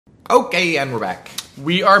Okay, and we're back.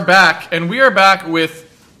 We are back, and we are back with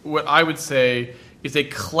what I would say is a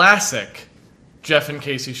classic Jeff and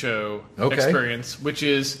Casey show experience, which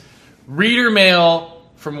is reader mail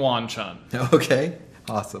from Wan Chun. Okay,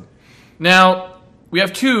 awesome. Now, we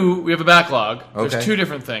have a backlog. There's two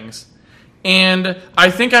different things. And I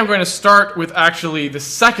think I'm going to start with actually the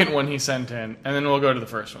second one he sent in, and then we'll go to the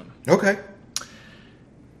first one. Okay.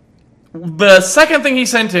 The second thing he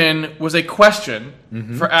sent in was a question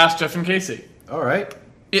for Ask Jeff and Casey. All right.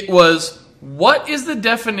 It was, what is the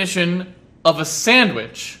definition of a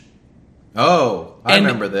sandwich? Oh, I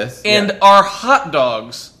remember this. And are hot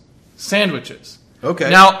dogs sandwiches? Okay.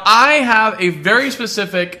 Now, I have a very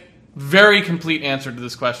specific, very complete answer to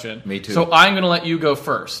this question. Me too. So I'm going to let you go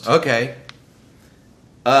first. Okay.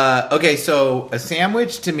 Okay, so a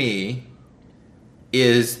sandwich to me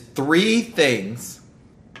is three things.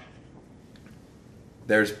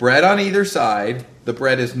 There's bread on either side. The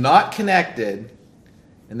bread is not connected.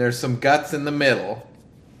 And there's some guts in the middle.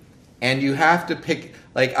 And you have to pick...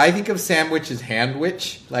 Like, I think of sandwich as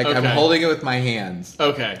handwich. Like, I'm holding it with my hands.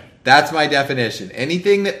 Okay. That's my definition.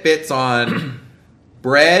 Anything that fits on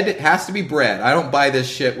bread, it has to be bread. I don't buy this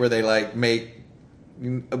shit where they, like, make...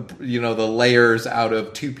 You know, the layers out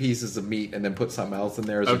of two pieces of meat and then put something else in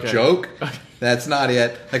there as a joke. That's not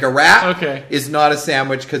it. Like, a wrap is not a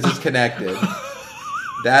sandwich because it's connected.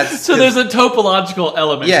 So there's a topological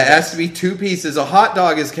element. Yeah, it has to be two pieces. A hot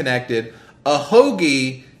dog is connected. A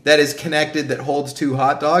hoagie that is connected that holds two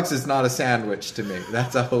hot dogs is not a sandwich to me.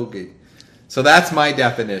 That's a hoagie. So that's my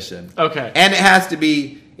definition. Okay. And it has to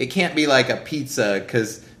be, it can't be like a pizza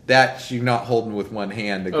because that you're not holding with one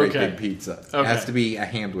hand, a great big pizza. It has to be a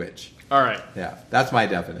handwich. All right. Yeah, that's my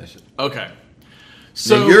definition. Okay.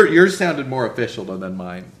 So now, yours sounded more official than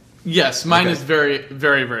mine. Yes, mine is very,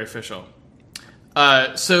 very, very official.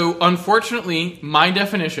 So, unfortunately, my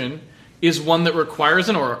definition is one that requires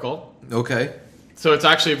an oracle. Okay. So it's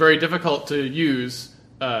actually a very difficult to use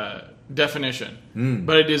definition.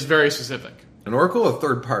 But it is very specific. An oracle or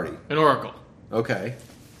third party? An oracle. Okay.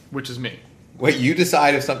 Which is me. Wait, you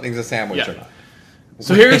decide if something's a sandwich or not.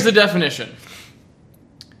 So here's the definition.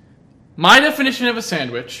 My definition of a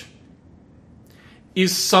sandwich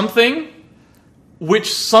is something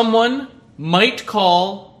which someone might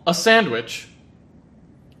call a sandwich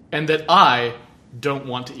and that I don't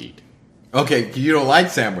want to eat. Okay, you don't like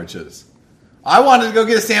sandwiches. I wanted to go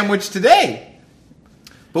get a sandwich today.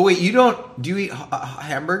 But wait, do you eat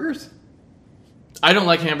hamburgers? I don't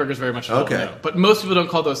like hamburgers very much at all, no. But most people don't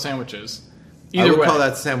call those sandwiches. Either I would way. call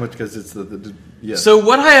that sandwich because it's yes. So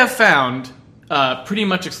what I have found, pretty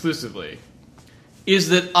much exclusively, is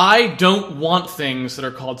that I don't want things that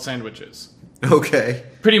are called sandwiches. Okay.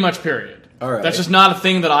 Pretty much, period. All right. That's just not a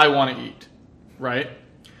thing that I want to eat, right?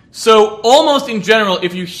 So almost in general,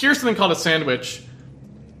 if you hear something called a sandwich,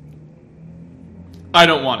 I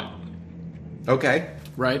don't want it. Okay.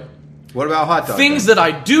 Right? What about hot dogs? Things that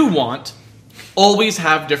I do want always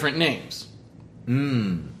have different names.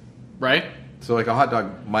 Right? So like a hot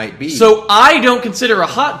dog might be. So I don't consider a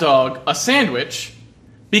hot dog a sandwich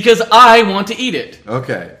because I want to eat it.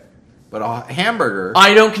 Okay. But a hamburger...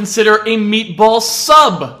 I don't consider a meatball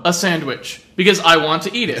sub a sandwich because I want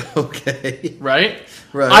to eat it. Okay. Right?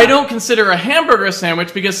 Right. I don't consider a hamburger a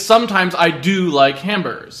sandwich because sometimes I do like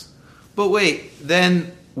hamburgers. But wait,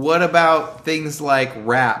 then what about things like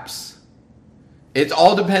wraps? It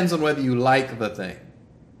all depends on whether you like the thing.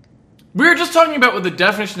 We're just talking about what the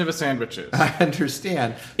definition of a sandwich is. I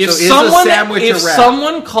understand. If so someone, is a sandwich if a wrap?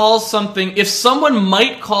 someone calls something, if someone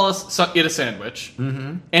might call it a sandwich,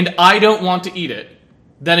 and I don't want to eat it,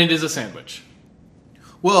 then it is a sandwich.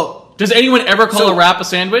 Well, does anyone ever call a wrap a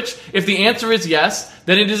sandwich? If the answer is yes,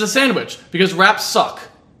 then it is a sandwich because wraps suck.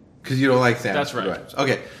 Because you don't like sandwiches. That's right.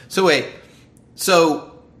 Okay, so wait.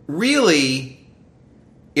 So really,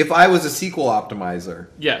 if I was a SQL optimizer,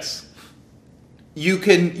 yes, you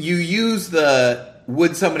use the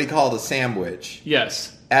would somebody call it a sandwich?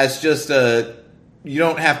 Yes, as just a you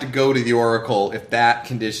don't have to go to the oracle if that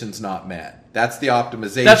condition's not met. That's the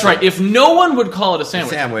optimization. That's right. If no one would call it a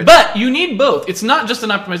sandwich. But you need both. It's not just an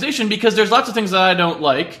optimization because there's lots of things that I don't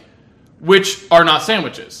like which are not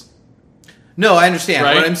sandwiches. No, I understand.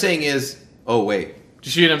 Right? What I'm saying is, oh wait. Do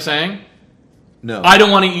you see what I'm saying? No. I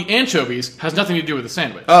don't want to eat anchovies has nothing to do with a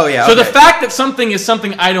sandwich. Oh yeah. So the fact that something is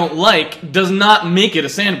something I don't like does not make it a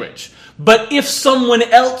sandwich. But if someone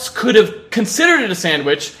else could have considered it a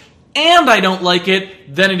sandwich and I don't like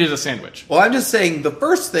it, then it is a sandwich. Well, I'm just saying the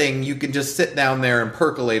first thing you can just sit down there and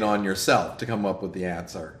percolate on yourself to come up with the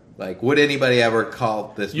answer. Like, would anybody ever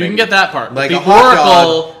call this? You can get that part. Like the a hot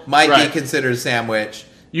oracle dog might be considered a sandwich.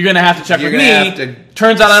 you're going to have to check You're with gonna me. have to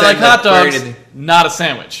Turns out I send like hot that query dogs, to the- not a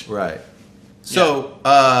sandwich. Right. So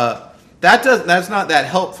that's not that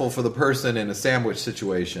helpful for the person in a sandwich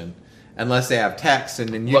situation, unless they have text and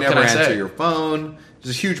then you What can never I answer say? your phone.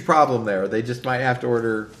 There's a huge problem there. They just might have to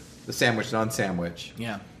order the sandwich non-sandwich.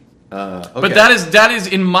 Yeah. Okay. But that is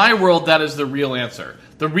in my world, that is the real answer.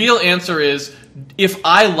 The real answer is, if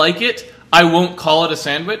I like it, I won't call it a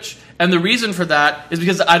sandwich. And the reason for that is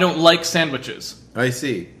because I don't like sandwiches. I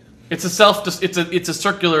see. It's a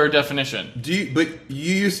circular definition. But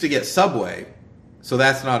you used to get Subway, so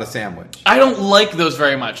that's not a sandwich. I don't like those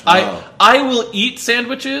very much. Oh. I will eat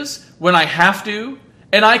sandwiches when I have to,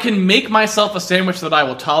 and I can make myself a sandwich that I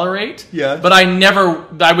will tolerate. Yeah. But I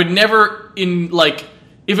would never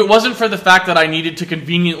if it wasn't for the fact that I needed to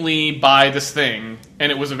conveniently buy this thing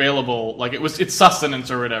and it was available, like it's sustenance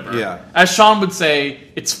or whatever. Yeah. As Sean would say,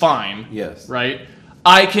 it's fine. Yes. Right?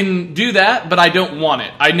 I can do that, but I don't want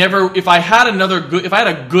it. If I had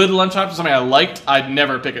a good lunch option, something I liked, I'd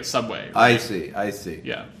never pick at Subway. I see.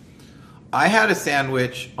 Yeah. I had a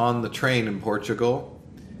sandwich on the train in Portugal,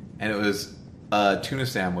 and it was a tuna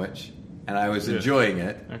sandwich, and I was enjoying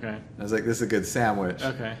it. Okay. I was like, this is a good sandwich.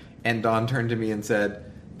 Okay. And Dawn turned to me and said,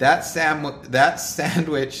 that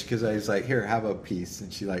sandwich, because I was like, here, have a piece.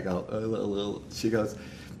 And she like, she goes,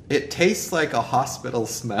 it tastes like a hospital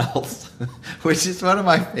smells, which is one of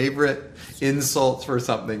my favorite insults for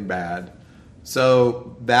something bad.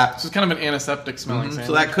 So It's kind of an antiseptic smelling sandwich.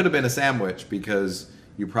 So that could have been a sandwich because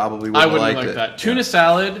you probably I wouldn't wouldn't have liked like it. that. Tuna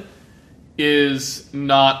salad is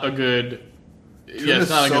not a good. Tuna's it's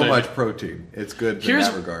not a so good much idea. protein. It's good in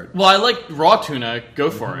that regard. Well, I like raw tuna.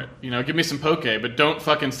 Go for it. Give me some poke, but don't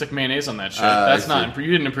fucking stick mayonnaise on that shit. That's I not.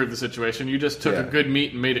 You didn't improve the situation. You just took a good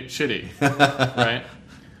meat and made it shitty, right?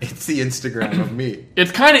 It's the Instagram of meat.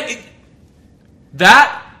 It's kind of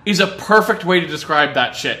that is a perfect way to describe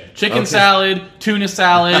that shit. Chicken salad, tuna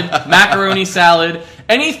salad, macaroni salad,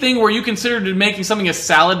 anything where you consider making something a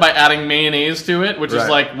salad by adding mayonnaise to it, which is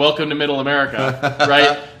like welcome to middle America,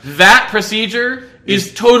 right? That procedure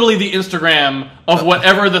is totally the Instagram of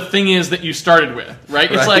whatever the thing is that you started with,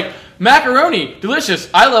 right? It's like macaroni, delicious.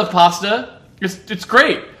 I love pasta. It's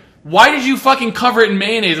great. Why did you fucking cover it in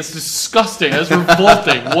mayonnaise? It's disgusting. That's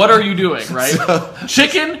revolting. What are you doing, right?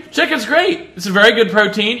 Chicken's great. It's a very good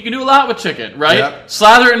protein. You can do a lot with chicken, right? Yep.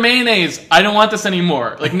 Slather it in mayonnaise. I don't want this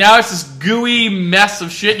anymore. Like now it's this gooey mess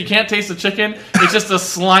of shit. You can't taste the chicken. It's just a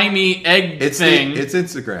slimy egg thing. It's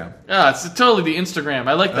Instagram. Yeah, it's totally the Instagram.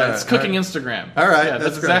 I like that. All It's right, cooking all right. Instagram. All right, Yeah,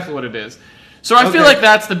 that's great. exactly what it is. So I feel like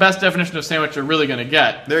that's the best definition of sandwich you're really going to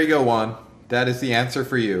get. There you go, Juan. That is the answer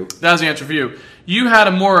for you. That was the answer for you. You had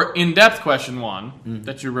a more in-depth question, Juan,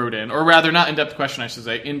 that you wrote in. Or rather, not in-depth question, I should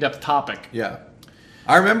say. In-depth topic. Yeah.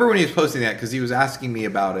 I remember when he was posting that because he was asking me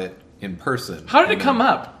about it in person. How did it come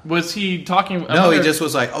up? Was he talking... No, he just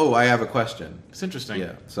was like, oh, I have a question. It's interesting.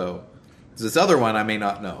 Yeah, so this other one I may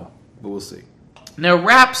not know, but we'll see. Now,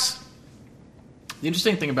 wraps... The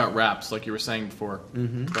interesting thing about wraps, like you were saying before,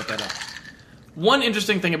 brought that up. One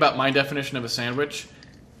interesting thing about my definition of a sandwich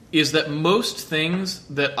is that most things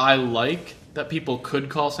that I like that people could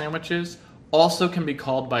call sandwiches also can be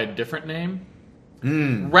called by a different name.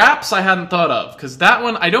 Wraps I hadn't thought of, because that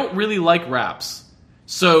one, I don't really like wraps.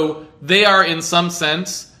 So they are, in some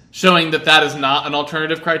sense, showing that is not an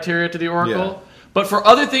alternative criteria to the Oracle. Yeah. But for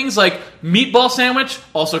other things like meatball sandwich,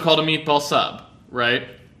 also called a meatball sub, right?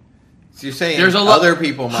 So you're saying There's other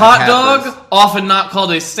people might hot have dog, this. often not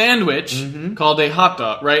called a sandwich, called a hot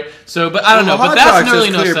dog, right? So, but I don't know. Well, But hot that's dogs really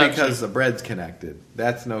is no clear exception. because the bread's connected.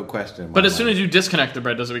 That's no question. in But my as soon mind. as you disconnect the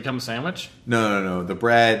bread, does it become a sandwich? No. The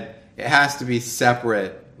bread, it has to be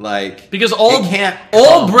separate. Like Because it can't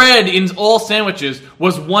all come. bread in all sandwiches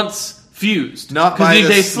was once fused. Not by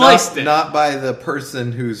they sliced it. Not by the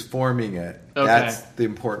person who's forming it. Okay. That's the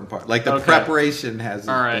important part. Like the Okay. preparation has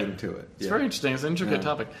All a right. thing to it. It's Yeah. very interesting. It's an intricate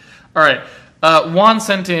topic. All right. Juan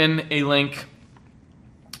sent in a link,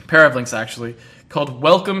 pair of links actually, called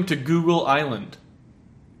 "Welcome to Google Island."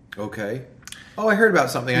 Okay. Oh, I heard about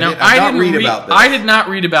something. Now, I did not read about this. I did not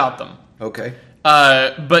read about them. Okay.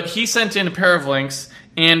 But he sent in a pair of links,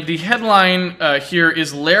 and the headline here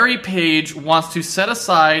is Larry Page wants to set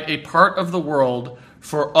aside a part of the world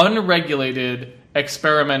for unregulated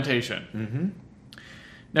experimentation. Mm-hmm.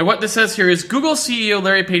 Now, what this says here is Google CEO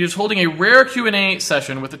Larry Page is holding a rare Q&A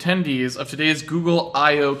session with attendees of today's Google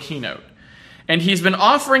I.O. keynote. And he's been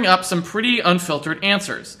offering up some pretty unfiltered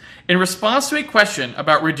answers. In response to a question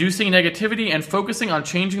about reducing negativity and focusing on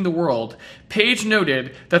changing the world, Page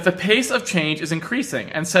noted that the pace of change is increasing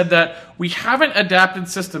and said that we haven't adapted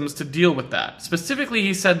systems to deal with that. Specifically,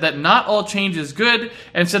 he said that not all change is good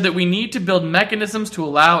and said that we need to build mechanisms to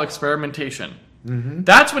allow experimentation.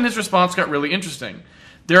 That's when his response got really interesting.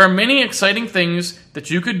 There are many exciting things that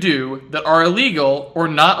you could do that are illegal or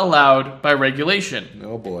not allowed by regulation.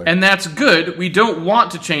 Oh boy. And that's good. We don't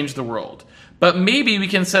want to change the world. But maybe we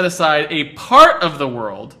can set aside a part of the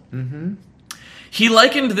world. He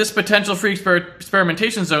likened this potential free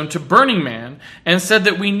experimentation zone to Burning Man and said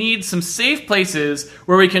that we need some safe places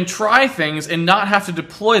where we can try things and not have to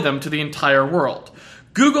deploy them to the entire world.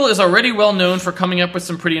 Google is already well known for coming up with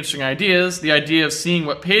some pretty interesting ideas. The idea of seeing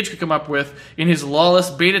what Page could come up with in his lawless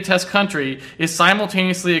beta test country is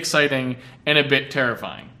simultaneously exciting and a bit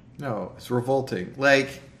terrifying. No, it's revolting.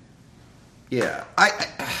 Like, yeah.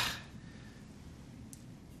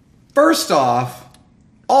 First off,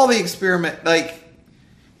 all the experiment, like,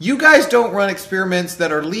 you guys don't run experiments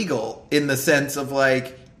that are legal in the sense of,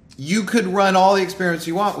 like, you could run all the experiments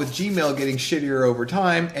you want with Gmail getting shittier over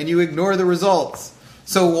time and you ignore the results.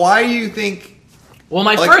 So why do you think... Well,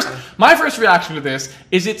 my first reaction to this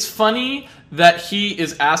is it's funny that he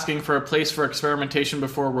is asking for a place for experimentation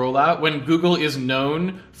before rollout when Google is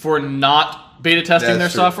known for not beta testing their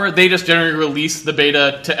software. They just generally release the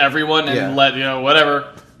beta to everyone and let,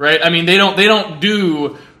 whatever, right? I mean, they don't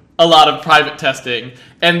do a lot of private testing,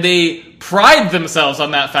 and they pride themselves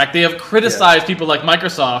on that fact. They have criticized people like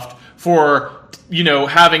Microsoft for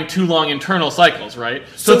having too long internal cycles, right?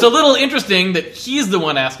 So it's a little interesting that he's the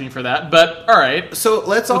one asking for that, but all right. So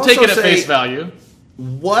we'll take it at face value.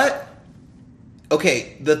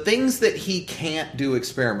 Okay, the things that he can't do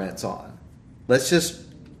experiments on, let's just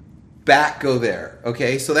go there,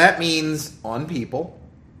 okay? So that means on people,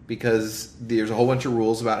 because there's a whole bunch of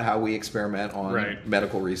rules about how we experiment on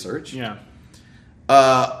medical research. Yeah.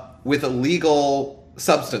 With illegal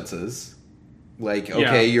substances... Like,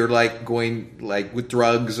 okay, you're like going like with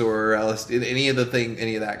drugs or LSD, any of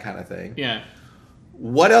that kind of thing. Yeah.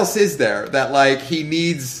 What else is there that like he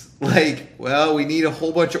needs? Like, well, we need a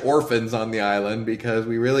whole bunch of orphans on the island because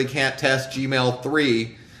we really can't test Gmail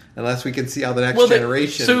 3 unless we can see how the next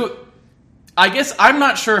generation. So, I guess I'm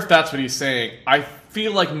not sure if that's what he's saying. I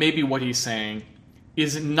feel like maybe what he's saying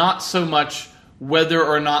is not so much whether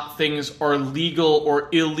or not things are legal or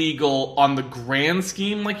illegal on the grand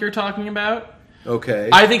scheme like you're talking about. Okay.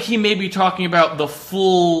 I think he may be talking about the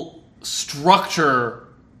full structure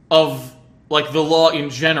of, like, the law in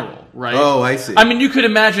general, right? Oh, I see. I mean, you could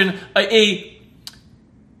imagine a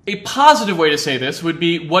positive way to say this would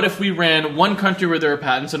be, what if we ran one country where there were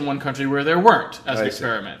patents and one country where there weren't as an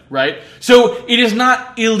experiment, right? So it is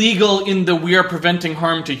not illegal in the we are preventing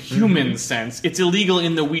harm to humans sense. It's illegal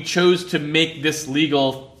in the we chose to make this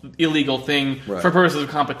illegal thing for purposes of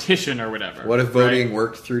competition or whatever. What if voting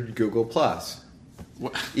worked through Google Plus?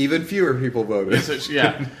 Even fewer people voted.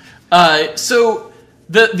 So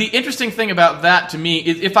the interesting thing about that to me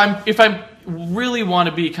is if I really want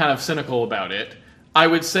to be kind of cynical about it, I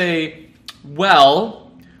would say,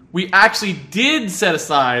 well, we actually did set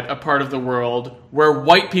aside a part of the world where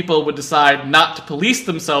white people would decide not to police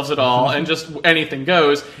themselves at all and just anything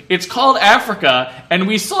goes. It's called Africa, and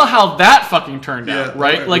we saw how that fucking turned out,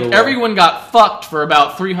 right? Like, everyone got fucked for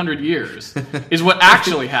about 300 years is what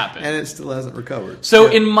actually happened. And it still hasn't recovered. So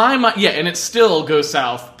in my mind, and it still goes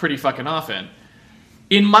south pretty fucking often.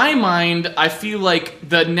 In my mind, I feel like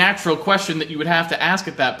the natural question that you would have to ask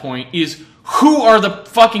at that point is, who are the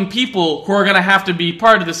fucking people who are going to have to be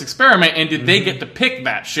part of this experiment, and did they get to pick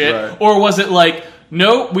that shit? Right. Or was it like,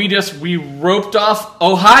 no, we roped off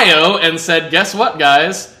Ohio and said, guess what,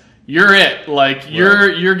 guys? You're it. Like,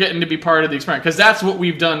 you're getting to be part of the experiment. Because that's what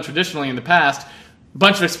we've done traditionally in the past. A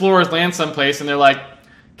bunch of explorers land someplace, and they're like,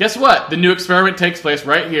 guess what? The new experiment takes place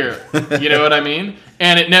right here. You know what I mean?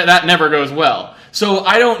 And that never goes well. So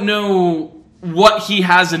I don't know what he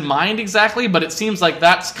has in mind exactly, but it seems like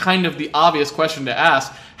that's kind of the obvious question to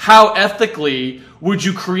ask. How ethically would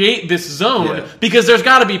you create this zone? Yeah. Because there's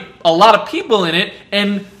got to be a lot of people in it,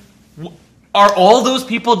 and are all those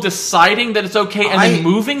people deciding that it's okay and then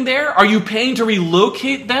moving there? Are you paying to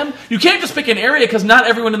relocate them? You can't just pick an area because not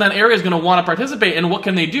everyone in that area is going to want to participate, and what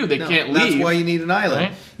can they do? They can't leave. That's why you need an island.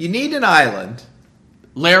 Right? You need an island.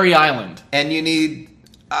 Larry Island. And you need...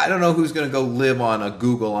 I don't know who's going to go live on a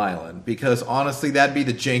Google Island, because honestly, that'd be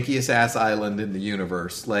the jankiest ass island in the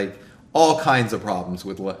universe. Like, all kinds of problems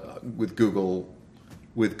with Google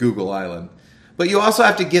Island. But you also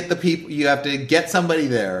have to get the people. You have to get somebody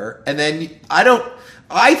there, and then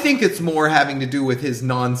I think it's more having to do with his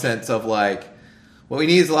nonsense of like, what we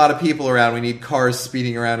need is a lot of people around. We need cars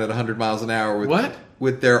speeding around at 100 miles an hour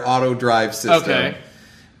with their auto drive system. Okay.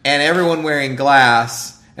 And everyone wearing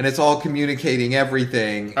glass, and it's all communicating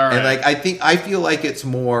everything. All right. And like I feel like it's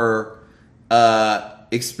more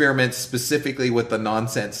experiments specifically with the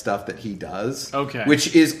nonsense stuff that he does. Okay.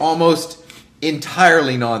 Which is almost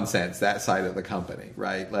entirely nonsense, that side of the company,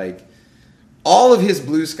 right? Like, all of his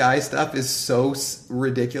blue sky stuff is so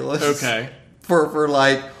ridiculous. Okay. For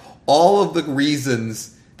like all of the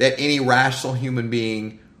reasons that any rational human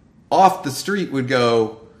being off the street would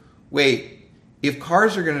go, wait, if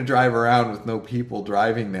cars are going to drive around with no people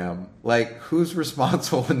driving them, like, who's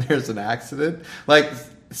responsible when there's an accident? Like,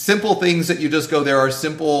 simple things that you just go, there are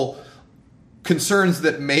simple concerns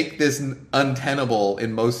that make this untenable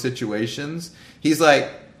in most situations. He's like,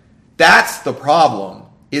 that's the problem.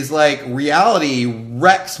 Is like, reality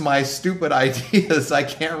wrecks my stupid ideas. I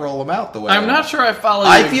can't roll them out the way I'm not sure I follow you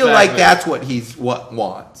I feel exactly. like that's what he's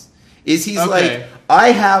wants. Is he's Okay. like,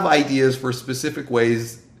 I have ideas for specific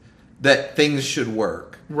ways that things should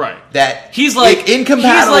work. Right. That He's like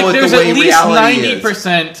incompatible with there's the way at least reality is.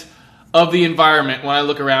 90% of the environment when I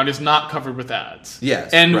look around is not covered with ads.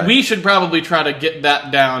 Yes, And right. we should probably try to get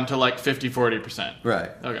that down to like 50-40%. Right.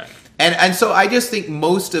 Okay. And so I just think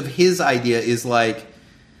most of his idea is like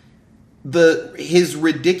his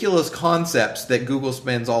ridiculous concepts that Google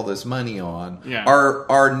spends all this money on Yeah.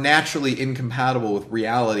 are naturally incompatible with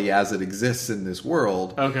reality as it exists in this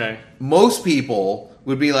world. Okay. Most people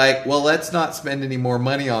would be like, well, let's not spend any more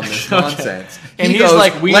money on this Okay. nonsense. And he he's goes,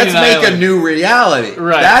 like, we let's need an make a island. new reality.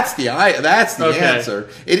 Right. That's the Okay. answer.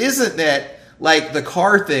 It isn't that, like, the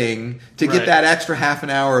car thing, to Right. get that extra half an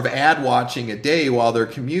hour of ad watching a day while they're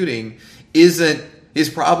commuting is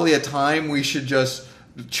probably a time we should just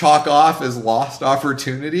chalk off as lost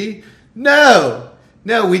opportunity. No,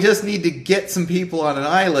 we just need to get some people on an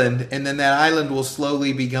island, and then that island will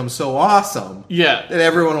slowly become so awesome Yeah. that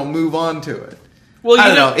everyone will move on to it. Well, I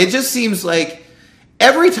you don't know. It just seems like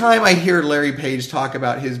every time I hear Larry Page talk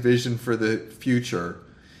about his vision for the future,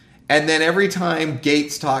 and then every time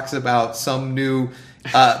Gates talks about some new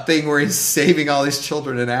thing where he's saving all these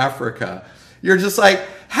children in Africa, you're just like,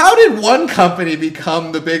 how did one company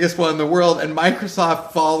become the biggest one in the world and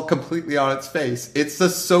Microsoft fall completely on its face? It's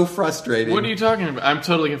just so frustrating. What are you talking about? I'm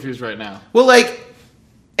totally confused right now. Well, like,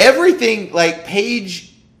 everything, like,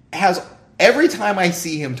 Page has, every time I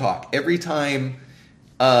see him talk, every time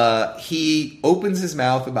he opens his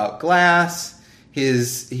mouth about glass, he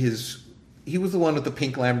was the one with the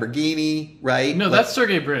pink Lamborghini, right? No, that's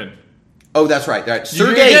Sergey Brin. Oh, that's right. You're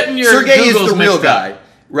Sergey getting your is Googles the real mixed guy. up.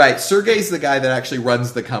 Right. Sergey's the guy that actually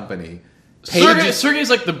runs the company. Page Sergey's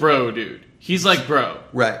like the bro dude. He's like bro.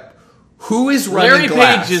 right. Who is running Larry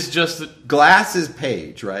Glass? Page is just... Glass is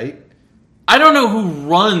Page, right? I don't know who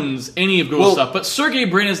runs any of Google Well- stuff, but Sergey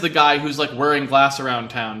Brin is the guy who's like wearing glass around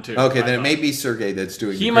town too. Okay, I then it thought. may be Sergey that's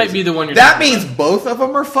doing He the might crazy- be the one you're That talking means both of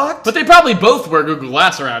them are fucked? But they probably both wear Google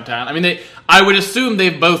Glass around town. I mean, I would assume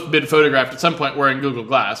they've both been photographed at some point wearing Google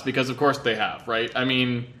Glass, because of course they have, right? I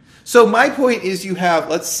mean, So my point is, you have,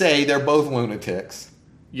 let's say they're both lunatics.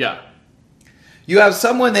 yeah. You have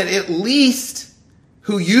someone that at least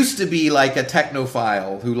who used to be like a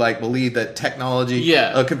technophile who like believed that technology,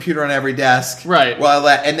 Yeah. a computer on every desk, Right. Well,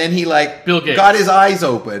 and then he like Bill Gates. got his eyes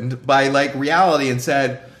opened by like reality and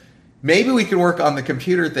said, maybe we can work on the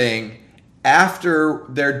computer thing after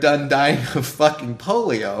they're done dying of fucking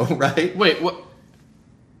polio, right? Wait, what?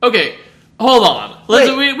 Okay, hold on. Let's,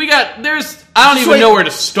 Wait. we got, there's, I don't even Wait. know where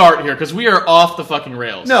to start here, because we are off the fucking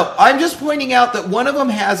rails. No, I'm just pointing out that one of them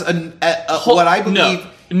has what I believe.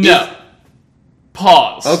 No.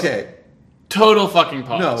 Pause. Okay. Total fucking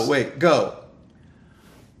pause. No, wait. Go.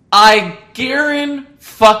 I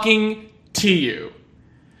guarantee you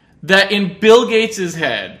that in Bill Gates'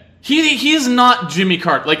 head, he's not Jimmy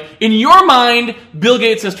Carter. Like, in your mind, Bill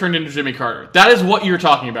Gates has turned into Jimmy Carter. That is what you're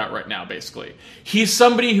talking about right now, basically. He's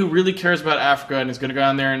somebody who really cares about Africa and is going to go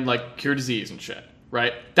down there and, like, cure disease and shit,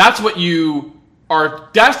 right? That's what you are...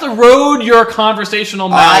 That's the road your conversational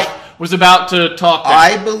mouth was about to talk down.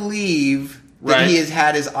 I believe that Right. he has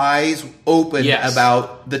had his eyes open Yes.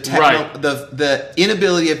 about the Right. the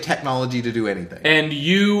inability of technology to do anything. And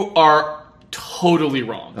you are totally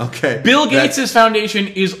wrong. Okay. Bill That's- Gates' foundation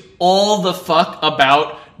is all the fuck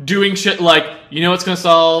about doing shit like, you know what's going to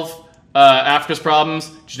solve Africa's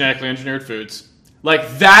problems? Genetically engineered foods.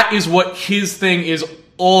 Like, that is what his thing is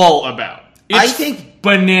all about. It's I think-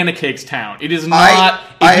 Banana Cakes Town. It is not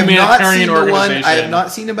a I have not humanitarian seen the one. organization. I have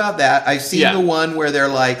not seen about that. I've seen Yeah. the one where they're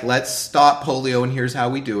like, "Let's stop polio, and here's how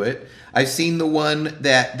we do it." I've seen the one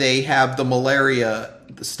that they have the malaria,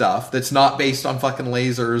 stuff that's not based on fucking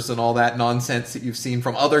lasers and all that nonsense that you've seen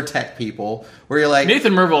from other tech people, where you're like,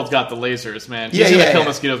 Nathan Myhrvold's got the lasers, man. He's Yeah, gonna yeah, kill yeah.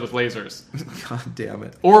 mosquitoes with lasers. God damn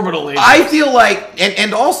it. Orbital lasers. I feel like,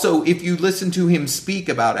 and also if you listen to him speak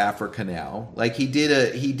about Africa now, like he did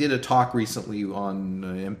a talk recently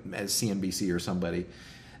on CNBC or somebody.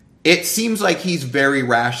 It seems like he's very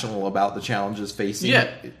rational about the challenges facing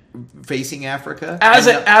Africa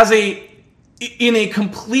in a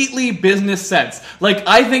completely business sense. Like,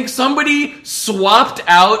 I think somebody swapped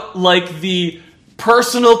out, like, the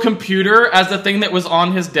personal computer as the thing that was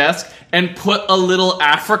on his desk and put a little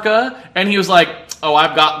Africa, and he was like, oh,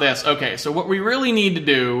 I've got this. Okay, so what we really need to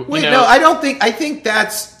do... I think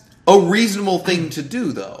that's a reasonable thing to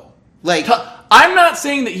do, though. Like... I'm not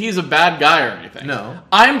saying that he's a bad guy or anything. No.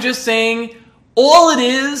 I'm just saying all it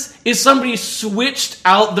is somebody switched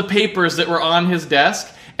out the papers that were on his desk,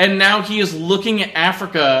 and now he is looking at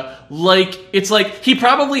Africa like, it's like, he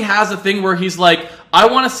probably has a thing where he's like, I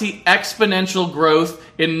want to see exponential growth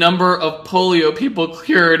in number of polio people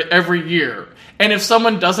cured every year. And if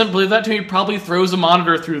someone doesn't believe that to me, he probably throws a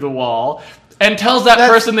monitor through the wall and tells that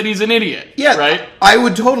person that he's an idiot. Yeah, right? I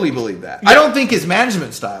would totally believe that. Yeah. I don't think his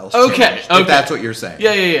management style changed, if that's what you're saying.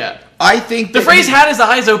 Yeah. I think the phrase had his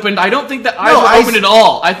eyes opened. I don't think the eyes were open at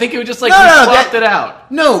all. I think it was just like he swapped it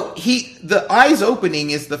out. No, the eyes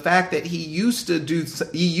opening is the fact that he used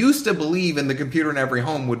to believe in the computer in every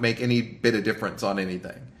home would make any bit of difference on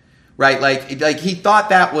anything. Right? Like he thought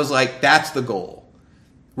that was like, that's the goal.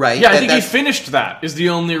 Right? Yeah, I think he finished that is the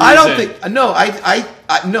only reason. I don't think... No,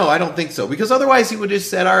 I don't think so. Because otherwise he would have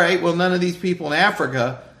said, all right, well, none of these people in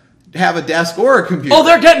Africa have a desk or a computer. Oh,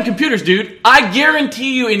 they're getting computers, dude. I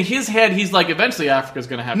guarantee you in his head, he's like, eventually Africa's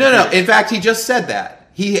going to have computers. No. In fact, he just said that.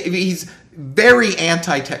 He's very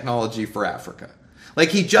anti-technology for Africa. Like,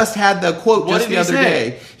 he just had the quote just the other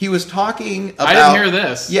day. He was talking about... I didn't hear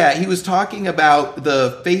this. Yeah, he was talking about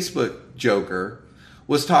the Facebook Joker...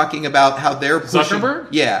 was talking about how they're pushing... Zuckerberg?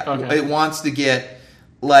 Yeah. Okay. It wants to get,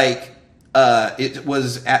 like... it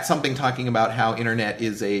was at something talking about how internet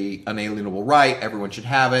is an unalienable right. Everyone should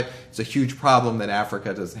have it. It's a huge problem that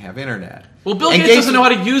Africa doesn't have internet. Well, Bill Gates doesn't know how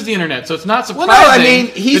to use the internet, so it's not surprising. Well, no, I mean,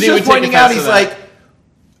 he's just pointing out, he's like,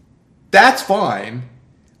 that's fine,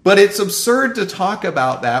 but it's absurd to talk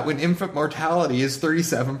about that when infant mortality is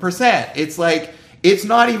 37%. It's like... It's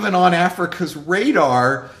not even on Africa's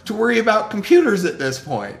radar to worry about computers at this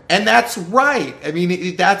point. And that's right. I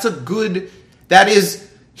mean, that's a good... That is...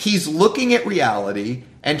 He's looking at reality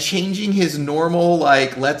and changing his normal,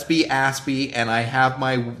 like, let's be aspy and I have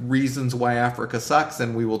my reasons why Africa sucks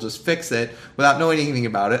and we will just fix it without knowing anything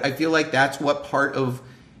about it. I feel like that's what part of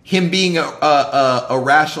him being a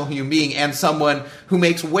rational human being and someone who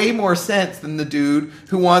makes way more sense than the dude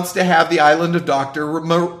who wants to have the island of Dr.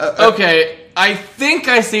 Okay, I think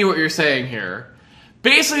I see what you're saying here.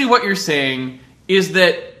 Basically what you're saying is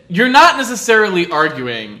that you're not necessarily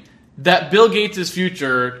arguing that Bill Gates'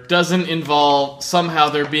 future doesn't involve somehow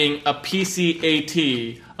there being a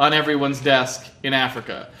PCAT on everyone's desk in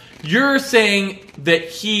Africa. You're saying that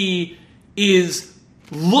he is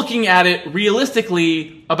looking at it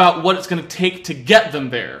realistically about what it's going to take to get them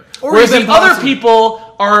there. Whereas the other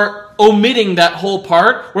people are omitting that whole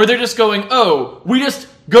part where they're just going, oh, we just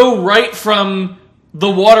go right from the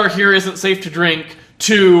water here isn't safe to drink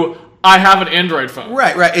to I have an Android phone.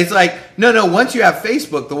 Right. It's like, no, once you have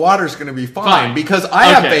Facebook, the water's going to be fine. Because I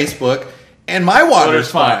have Facebook and my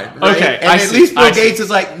water's fine. Right? Okay, and at least Bill Gates is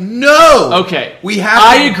like, no. Okay.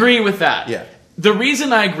 I agree with that. Yeah. The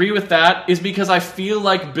reason I agree with that is because I feel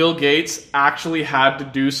like Bill Gates actually had to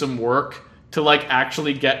do some work to like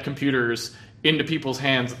actually get computers into people's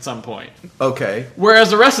hands at some point. Okay. Whereas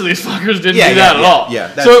the rest of these fuckers didn't do that at all. Yeah,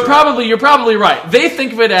 that's so true. You're probably right. They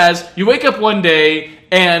think of it as you wake up one day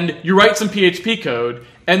and you write some PHP code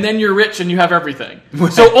and then you're rich and you have everything.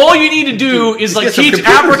 So all you need to do is like teach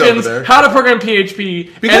Africans how to program PHP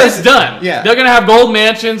and it's done. Yeah. They're going to have gold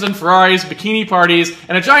mansions and Ferraris, bikini parties,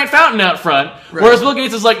 and a giant fountain out front. Right. Whereas Bill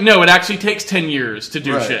Gates is like, no, it actually takes 10 years to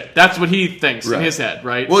do shit. That's what he thinks in his head,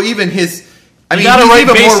 right? Well, even his... I mean, he's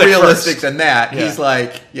even more realistic than that. Yeah. He's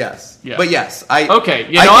like, yes. Yeah. But yes, I'm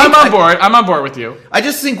on board. I'm on board with you. I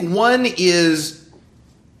just think one is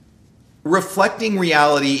reflecting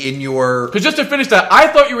reality in your... Because just to finish that, I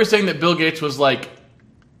thought you were saying that Bill Gates was like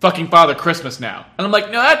fucking Father Christmas now. And I'm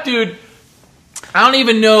like, no, that dude... I don't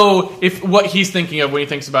even know if what he's thinking of when he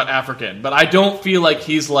thinks about African. But I don't feel like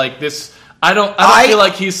he's like this... I don't feel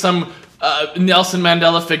like he's some... Nelson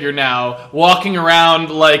Mandela figure now, walking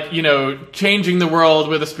around like, changing the world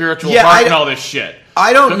with a spiritual heart and all this shit.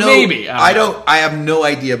 I don't know. Maybe. I have no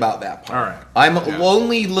idea about that part. All right. I'm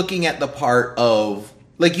only looking at the part of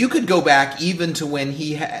Like, you could go back even to when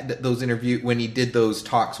he had those when he did those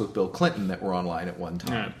talks with Bill Clinton that were online at one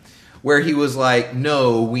time, where he was like,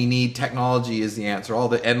 "No, we need technology is the answer."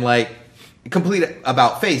 And like, complete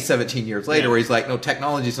about face 17 years later, where he's like, "No,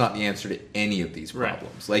 technology is not the answer to any of these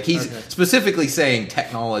problems." Like, he's specifically saying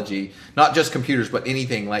technology, not just computers, but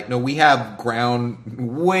anything. Like, no, we have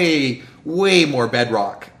way more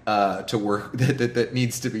bedrock to work that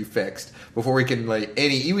needs to be fixed before we can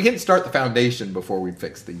we can start the foundation before we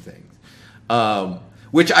fix these things.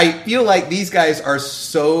 Which I feel like these guys are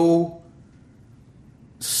so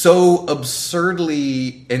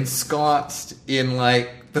absurdly ensconced in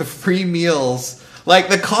like the free meals, like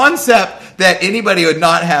the concept that anybody would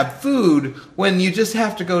not have food when you just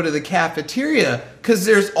have to go to the cafeteria because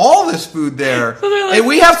there's all this food there. And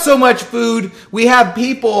we have so much food, we have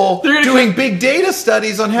people doing big data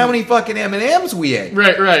studies on how many fucking M&Ms we ate.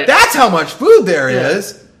 Right. That's how much food there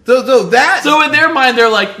is. So in their mind, they're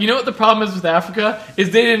like, you know what the problem is with Africa?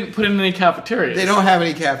 Is they didn't put in any cafeterias. They don't have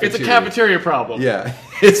any cafeterias. It's a cafeteria problem. Yeah.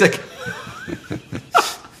 It's a...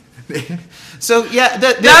 So, yeah...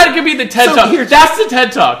 That could be the TED Talk. That's the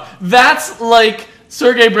TED Talk. That's like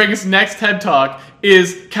Sergey Brink's next TED Talk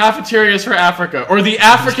is cafeterias for Africa, or the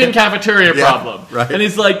African cafeteria problem. Right. And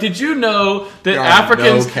he's like, did you know that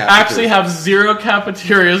Africans actually have 0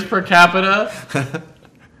 cafeterias per capita?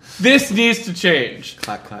 This needs to change.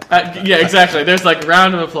 Clap, clap, Yeah, exactly. There's like a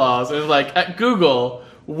round of applause. And like at Google,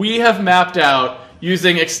 we have mapped out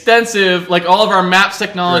using extensive, like all of our maps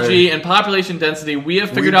technology and population density, we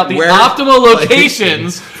have figured out the optimal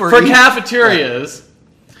locations for cafeterias.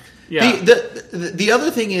 Yeah. The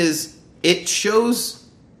other thing is, it shows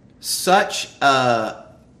such...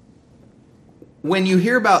 when you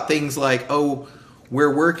hear about things like, oh,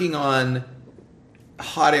 we're working on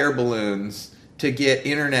hot air balloons to get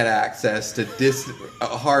internet access to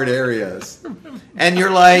hard areas. And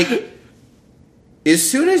you're like, as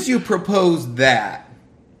soon as you propose that,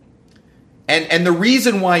 and the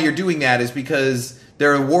reason why you're doing that is because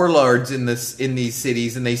there are warlords in these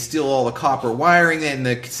cities, and they steal all the copper wiring, and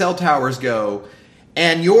the cell towers go,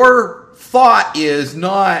 and your thought is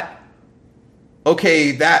not,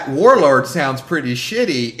 okay, that warlord sounds pretty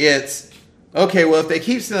shitty. It's, okay, well, if they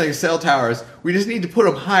keep stealing cell towers, we just need to put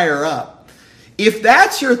them higher up. If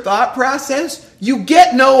that's your thought process, you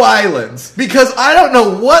get no islands. Because I don't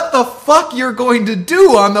know what the fuck you're going to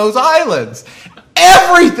do on those islands.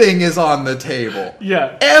 Everything is on the table.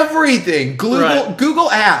 Yeah. Everything. Google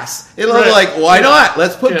ass. It'll be like, why not?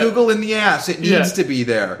 Let's put Google in the ass. It needs to be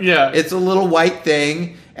there. Yeah. It's a little white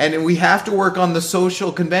thing. And we have to work on the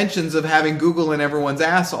social conventions of having Google in everyone's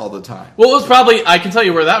ass all the time. Well, it was probably, I can tell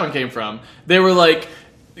you where that one came from. They were like,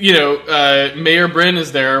 you know, Mayor Bryn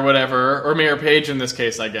is there or whatever, or Mayor Page in this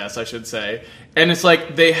case, I guess I should say. And it's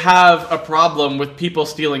like they have a problem with people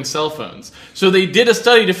stealing cell phones. So they did a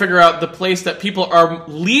study to figure out the place that people are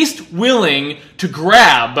least willing to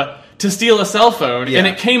grab to steal a cell phone, and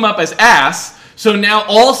it came up as ass. So now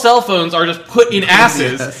all cell phones are just put in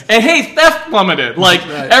asses, and hey, theft plummeted. Like,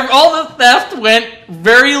 all the theft went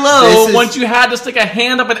very low once you had to stick a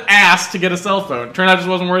hand up an ass to get a cell phone. Turned out it just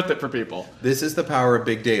wasn't worth it for people. This is the power of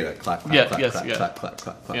big data. Clap, clap, clap, clap,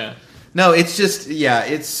 clap. Yeah. No, it's just,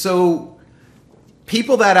 it's so...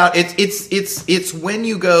 People that out... It's when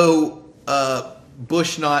you go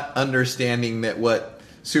Bush not understanding that what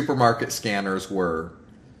supermarket scanners were.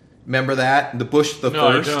 Remember that? The Bush the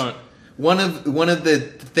first? No, I don't. One of the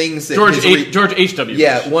things that George H.W.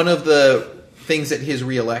 Yeah, one of the things that his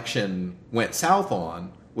reelection went south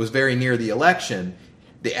on was very near the election.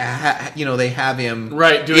 They have him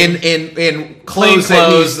doing in clothes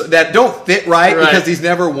that don't fit right because he's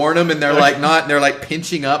never worn them, and they're like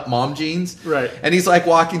pinching up mom jeans. Right. And he's like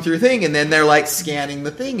walking through a thing, and then they're like scanning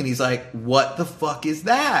the thing, and he's like, "What the fuck is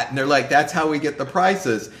that?" And they're like, "That's how we get the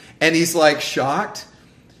prices." And he's like shocked.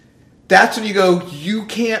 That's when you go, you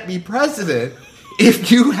can't be president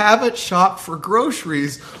if you haven't shopped for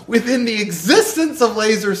groceries within the existence of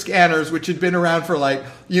laser scanners, which had been around for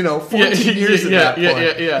 14 years at that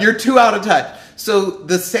point. Yeah. You're too out of touch. So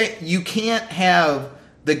you can't have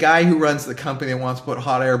the guy who runs the company that wants to put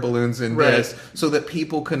hot air balloons in this so that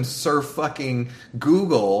people can surf fucking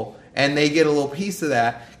Google and they get a little piece of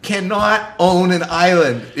that, cannot own an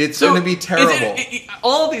island. It's going to be terrible.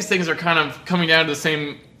 All of these things are kind of coming down to the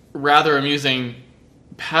same rather amusing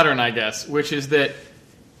pattern, I guess, which is that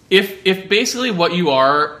if basically what you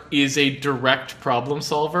are is a direct problem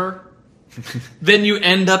solver, then you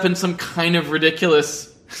end up in some kind of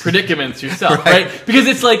ridiculous predicaments yourself, right? Because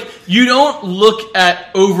it's like you don't look at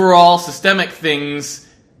overall systemic things.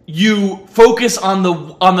 You focus on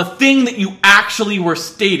the thing that you actually were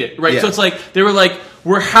stated, right? Yeah. So it's like they were like,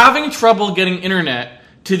 we're having trouble getting internet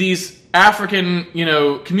to these African,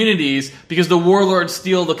 communities because the warlords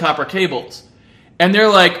steal the copper cables. And they're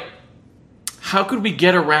like, how could we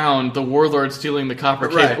get around the warlord stealing the copper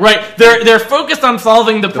cable? Right. They're focused on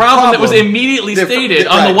solving the problem that was immediately stated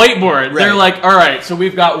on the whiteboard. Right. They're like, all right, so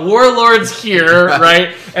we've got warlords here,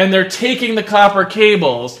 right? And they're taking the copper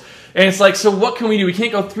cables. And it's like, so what can we do? We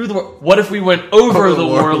can't go through the... What if we went over the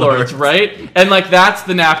warlords, right? And that's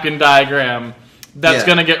the napkin diagram that's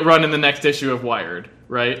going to get run in the next issue of Wired,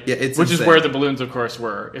 right? Yeah, it's Which insane. Is where the balloons, of course,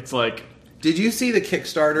 were. It's like... Did you see the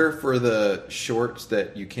Kickstarter for the shorts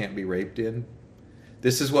that you can't be raped in?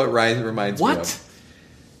 This is what Ryan reminds me of.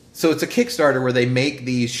 So it's a Kickstarter where they make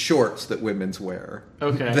these shorts that women wear.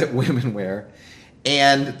 Okay. That women wear.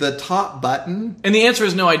 And the top button... And the answer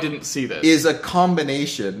is no, I didn't see this. ...is a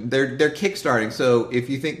combination. They're kickstarting, so if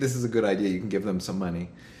you think this is a good idea, you can give them some money.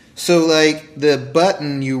 So, the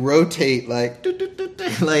button, you rotate,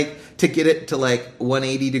 to get it to,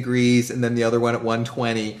 180 degrees, and then the other one at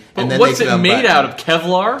 120. But and then what's it made out of?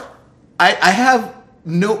 Kevlar? I have...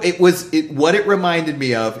 No, what it reminded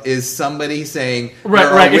me of is somebody saying,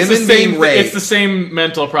 right. Women being raped. It's the same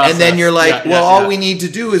mental process. And then you're like, all we need to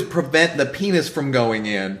do is prevent the penis from going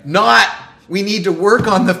in. Not, we need to work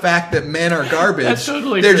on the fact that men are garbage. That's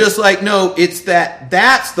totally They're true. just like, no, it's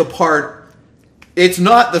that's the part. It's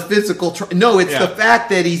not the physical. No, it's the fact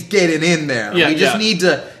that he's getting in there. We just need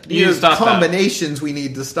to. Combinations that. We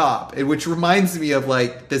need to stop. Which reminds me of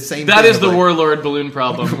the same. That is the warlord balloon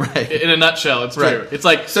problem, right? In a nutshell, it's true. It's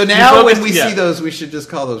like so now when we see those, we should just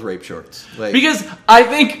call those rape shorts. Because I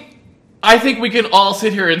think we can all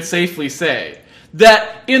sit here and safely say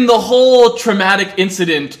that in the whole traumatic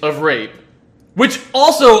incident of rape, which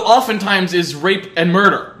also oftentimes is rape and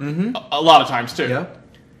murder, a lot of times too. Yeah.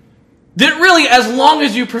 That really, as long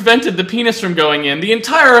as you prevented the penis from going in, the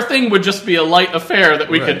entire thing would just be a light affair that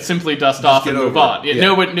we could simply dust off and move on.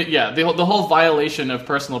 The whole violation of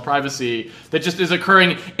personal privacy that just is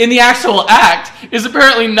occurring in the actual act is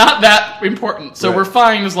apparently not that important. So we're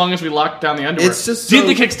fine as long as we lock down the underwear. It's just Did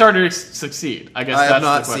the Kickstarter succeed? I guess I have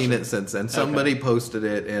not seen it since then. Somebody posted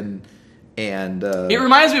it and it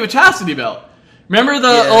reminds me of a chastity belt. Remember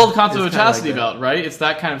the old concept of a chastity belt, right? It's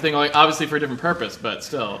that kind of thing, obviously for a different purpose, but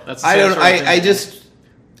still, that's.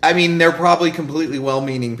 I mean, they're probably completely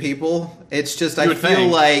well-meaning people. It's just I feel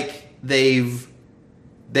like they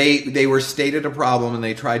were stated a problem and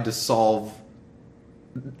they tried to solve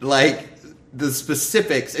the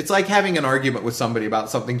specifics. It's like having an argument with somebody about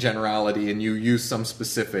something generality, and you use some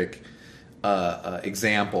specific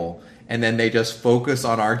example. And then they just focus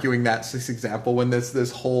on arguing that example when there's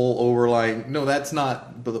this whole overlying, no, that's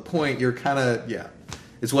not the point. You're kind of,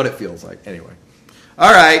 it's what it feels like. Anyway.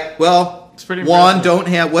 All right. Well, it's pretty Juan,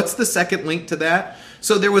 what's the second link to that?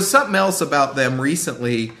 So there was something else about them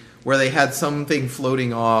recently where they had something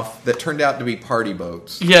floating off that turned out to be party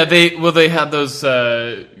boats. Yeah, they had those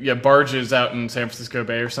barges out in San Francisco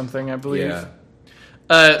Bay or something, I believe.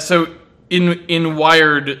 Yeah. So in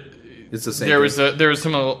Wired... It's the same. There was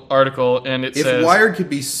some article, and it says if Wired could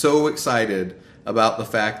be so excited about the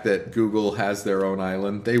fact that Google has their own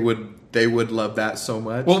island, they would love that so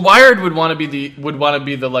much. Well, Wired would want to be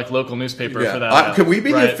the local newspaper for that. Could we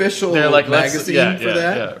be the official magazine for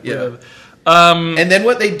that? Yeah. And then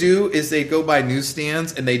what they do is they go by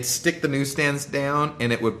newsstands and they'd stick the newsstands down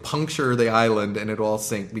and it would puncture the island and it'd all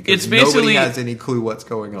sink because nobody has any clue what's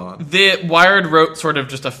going on. The Wired wrote sort of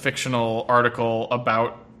just a fictional article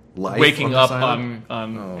about waking up on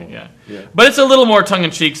but it's a little more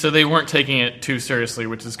tongue-in-cheek, so they weren't taking it too seriously,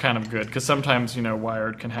 which is kind of good because sometimes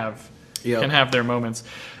Wired can have their moments.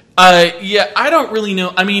 I don't really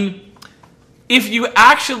know. I mean, if you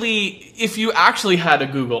actually had a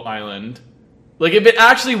Google Island, if it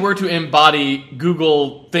actually were to embody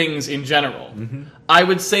Google things in general, I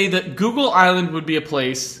would say that Google Island would be a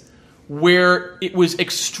place where it was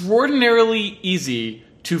extraordinarily easy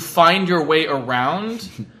to find your way around.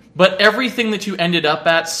 But everything that you ended up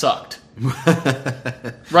at sucked.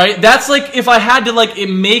 Right? That's if I had to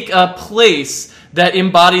make a place that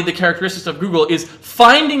embodied the characteristics of Google, is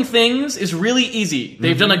finding things is really easy.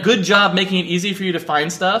 They've done a good job making it easy for you to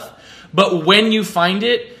find stuff. But when you find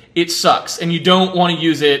it, it sucks, and you don't want to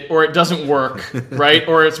use it, or it doesn't work, right?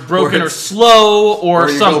 Or it's broken, or slow, or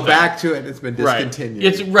you something. Go back to it, and it's been discontinued.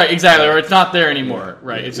 It's right, exactly, or it's not there anymore,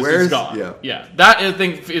 right? It's just it's gone. Yeah, that I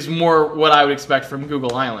think is more what I would expect from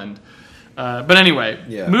Google Island. But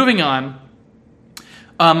anyway, moving on.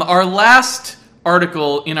 Our last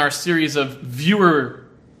article in our series of viewer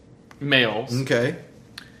mails,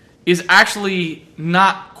 is actually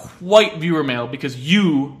not quite viewer mail because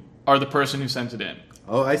you are the person who sent it in.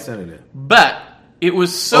 Oh, I sent it in. But It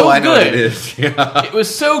was so I good. know what it is. Yeah. It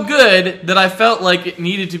was so good that I felt like it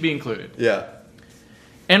needed to be included. Yeah.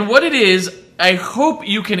 And what it is, I hope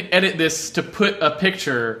you can edit this to put a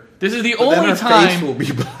picture. This is the But then only our time. face will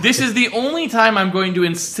be black. This is the only time I'm going to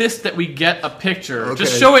insist that we get a picture. Okay.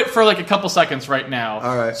 Just show it for like a couple seconds right now,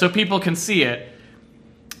 All right. so people can see it.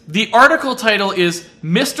 The article title is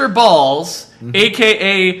 "Mr. Balls,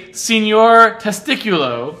 aka Senor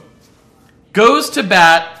Testiculo, goes to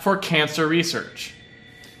bat for cancer research."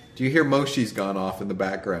 Do you hear Moshi's gone off in the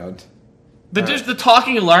background? The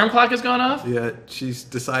talking alarm clock has gone off. Yeah, she's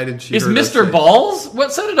decided she Is heard us Mr. say- Balls?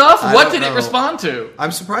 What set it off? I What don't did it know. respond to?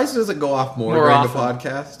 I'm surprised it doesn't go off more More during often. the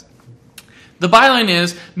podcast. The byline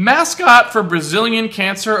is, mascot for Brazilian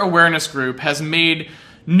Cancer Awareness Group has made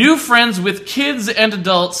new friends with kids and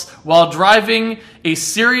adults while driving a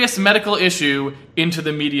serious medical issue into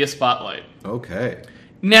the media spotlight. Okay.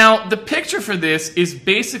 Now, the picture for this is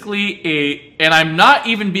basically and I'm not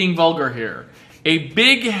even being vulgar here, a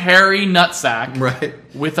big hairy nutsack Right.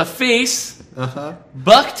 with a face, Uh-huh.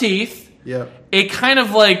 buck teeth, Yep. a kind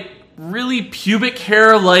of like really pubic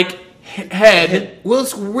hair-like head. Well,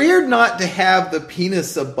 it's weird not to have the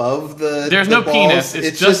penis above the There's the no balls. penis,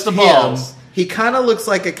 it's just the him. balls. He kind of looks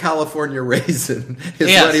like a California raisin, is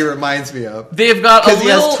Yes. what he reminds me of. They've got a Because he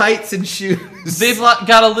little... has tights and shoes. They've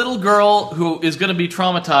got a little girl who is going to be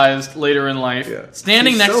traumatized later in life, Yeah.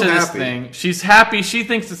 standing She's next so to this happy. thing. She's happy. She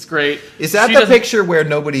thinks it's great. Is that She the doesn't- picture where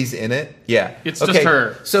nobody's in it? Yeah. It's just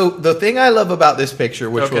her. So the thing I love about this picture,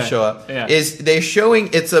 which will Okay. show up, Yeah. is they're showing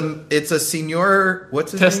it's a senior,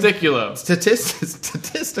 what's his name? Testiculo.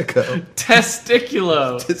 Statistico.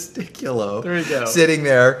 Testiculo. Testiculo. There you go. Sitting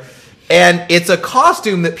there. And it's a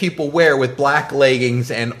costume that people wear with black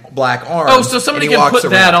leggings and black arms. Oh, so somebody and he can walks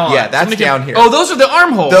put that around. on. Yeah, that's Somebody can- down here. Oh, those are the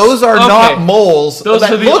armholes. Those are Okay. not moles. Those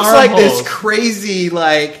that are the looks like this armholes. crazy,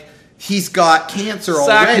 like he's got cancer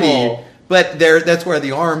Sack already. mole. But that's where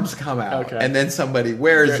the arms come out, Okay. and then somebody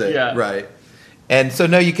wears it, Yeah. right? And so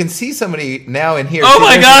now you can see somebody now in here. Oh See,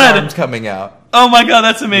 my there's his God. arms coming out. Oh my god,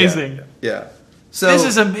 that's amazing. Yeah. So This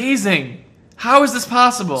is amazing. How is this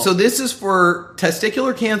possible? so this is for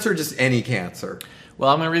testicular cancer, just any cancer.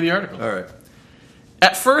 well, I'm going to read the article. All right.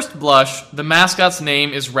 At first blush, the mascot's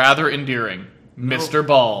name is rather endearing, Mr.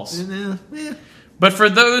 Balls. But for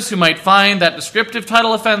those who might find that descriptive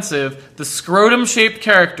title offensive, the scrotum-shaped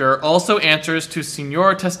character also answers to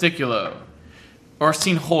Senor Testiculo. Or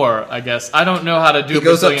Senhor, I guess. I don't know how to do He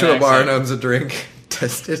goes up to a Brazilian bar and accent. owns a drink.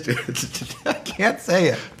 I can't say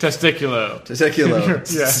it. Testiculo. Testiculo.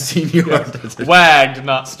 Yeah. Senior. Wagged,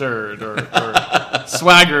 not stirred, or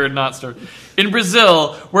swaggered, not stirred. In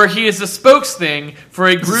Brazil, where he is a spokesthing for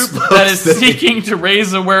a group that is Spokesthing. seeking to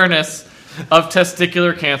raise awareness of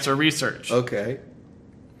testicular cancer research. Okay.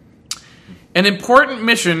 An important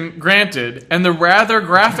mission granted, and the rather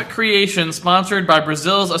graphic creation sponsored by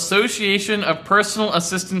Brazil's Association of Personal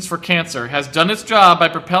Assistance for Cancer has done its job by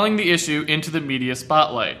propelling the issue into the media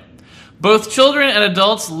spotlight. Both children and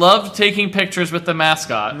adults loved taking pictures with the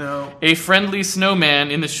mascot, No. a friendly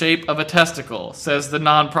snowman in the shape of a testicle, says the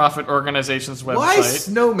nonprofit organization's website. Why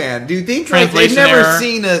snowman? Do you think like they've Translation never error.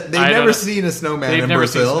 seen I don't know. never seen a snowman They've in never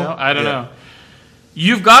Brazil? seen snow? I don't Yeah. know.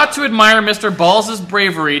 You've got to admire Mr. Balls'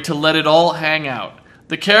 bravery to let it all hang out.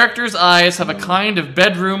 The character's eyes have a kind of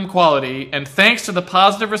bedroom quality, and thanks to the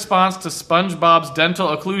positive response to SpongeBob's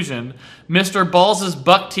dental occlusion, Mr. Balls'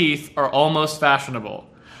 buck teeth are almost fashionable.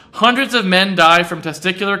 Hundreds of men die from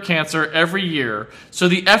testicular cancer every year, so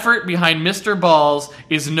the effort behind Mr. Balls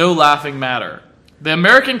is no laughing matter. The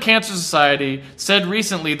American Cancer Society said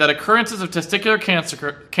recently that occurrences of testicular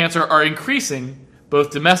cancer are increasing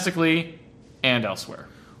both domestically and elsewhere.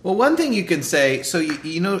 Well, one thing you can say, so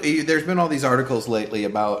you know, there's been all these articles lately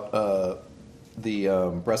about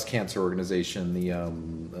the breast cancer organization,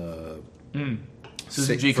 the Susan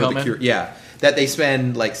Sick G. for the Komen? Cure. Yeah, that they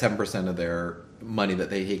spend like 7% of their money that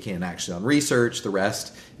they can actually on research. The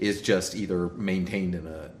rest is just either maintained in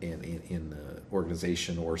an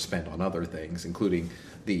organization or spent on other things, including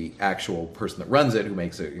the actual person that runs it, who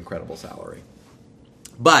makes an incredible salary.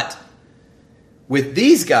 But with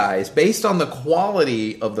these guys, based on the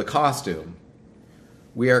quality of the costume,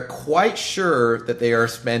 we are quite sure that they are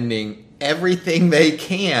spending everything they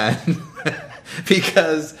can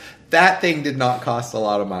because that thing did not cost a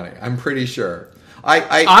lot of money. I'm pretty sure.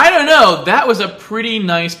 I don't know. That was a pretty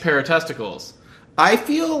nice pair of testicles. I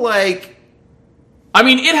feel like I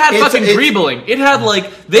mean, it had fucking it's- greebling. It had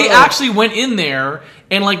like they Oh. actually went in there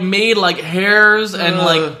and like made like hairs and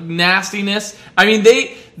like nastiness. I mean,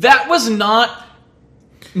 that was not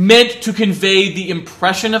meant to convey the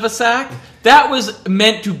impression of a sack. That was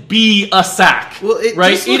meant to be a sack. Well, it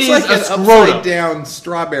right? just looks It like is an a scrotum. upside down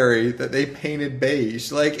strawberry that they painted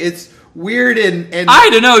beige. Like, it's weird and I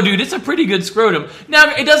don't know, dude. It's a pretty good scrotum.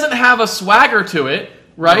 Now, it doesn't have a swagger to it,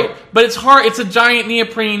 right? No. But it's hard. It's a giant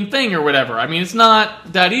neoprene thing or whatever. I mean, it's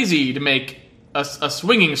not that easy to make a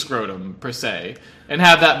swinging scrotum, per se, and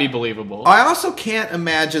have that be believable. I also can't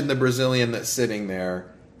imagine the Brazilian that's sitting there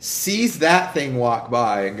sees that thing walk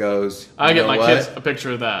by and goes, I "You get know my what? kids a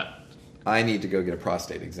picture of that. I need to go get a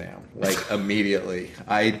prostate exam, like, immediately."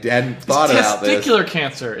 I hadn't thought about this. Testicular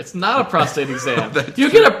cancer. It's not a prostate exam. You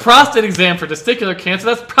get a prostate exam for testicular cancer,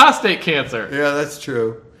 that's prostate cancer. Yeah, that's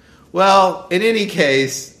true. Well, in any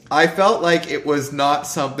case, I felt like it was not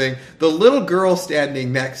something... The little girl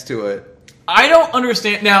standing next to it... I don't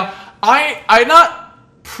understand. Now, I'm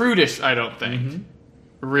not prudish, I don't think.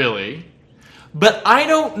 Really. But I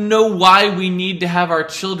don't know why we need to have our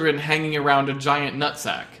children hanging around a giant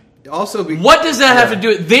nutsack. Also, What does that have to do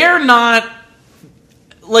with... They're not...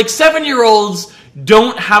 Like, 7-year-olds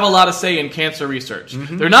don't have a lot of say in cancer research.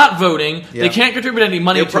 They're not voting. Yeah. They can't contribute any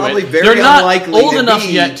money They're to probably it. very They're not unlikely old to enough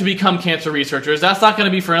be- yet to become cancer researchers. That's not going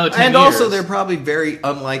to be for another 10 And years. also, they're probably very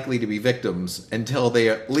unlikely to be victims until they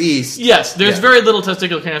at least... Yes, there's Yeah. very little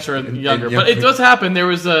testicular cancer in younger. But younger. it does happen. There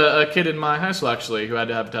was a kid in my high school, actually, who had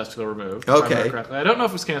to have a testicle removed. if I remember Okay. correctly. I don't know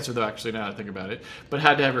if it was cancer, though, actually, now that I think about it. But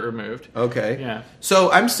had to have it removed. Okay. Yeah.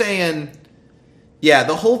 So I'm saying, yeah,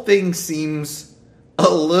 the whole thing seems a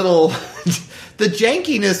little... The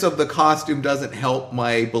jankiness of the costume doesn't help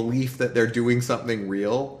my belief that they're doing something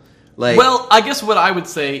real. Like, Well, I guess what I would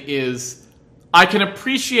say is I can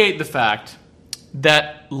appreciate the fact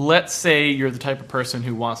that, let's say you're the type of person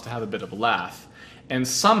who wants to have a bit of a laugh, and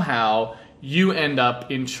somehow you end up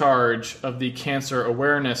in charge of the cancer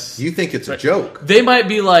awareness. you think it's a joke. They might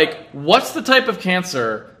be like, what's the type of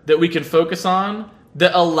cancer that we can focus on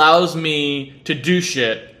that allows me to do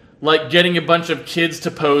shit like getting a bunch of kids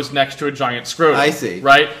to pose next to a giant scrotum? I see.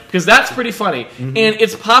 Right? Because that's pretty funny. And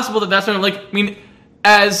it's possible that that's not, like, I mean,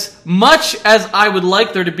 as much as I would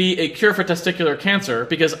like there to be a cure for testicular cancer,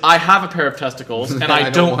 because I have a pair of testicles and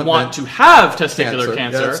I don't want that to have testicular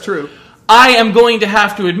cancer. Yeah, that's true. I am going to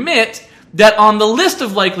have to admit that on the list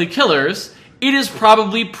of likely killers, it is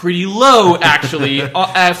probably pretty low, actually,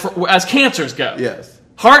 as cancers go. Yes.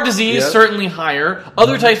 Heart disease, Yep. certainly higher.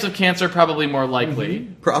 Other types of cancer, probably more likely.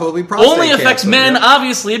 Probably prostate Only affects cancer, men, yeah.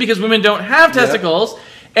 obviously, because women don't have testicles.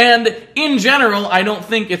 And in general, I don't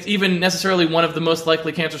think it's even necessarily one of the most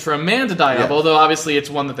likely cancers for a man to die of, Yeah. although obviously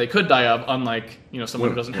it's one that they could die of, unlike,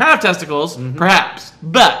 someone who doesn't have testicles, perhaps.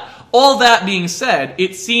 But all that being said,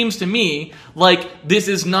 it seems to me like this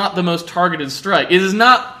is not the most targeted strike. It is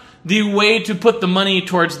not the way to put the money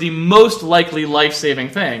towards the most likely life-saving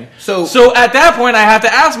thing. So at that point, I have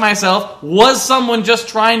to ask myself, was someone just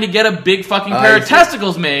trying to get a big fucking pair of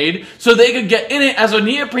testicles made so they could get in it as a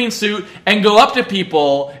neoprene suit and go up to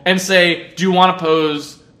people and say, do you want to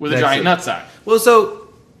pose with a giant nutsack? Well, so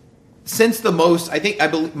since I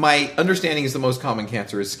believe my understanding is the most common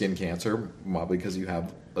cancer is skin cancer, probably because you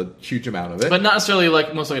have a huge amount of it. But not necessarily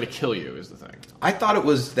like most likely to kill you is the thing. I thought it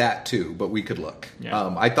was that too, but we could look.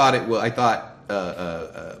 Yeah. I thought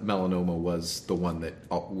melanoma was the one that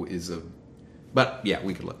is a. But yeah,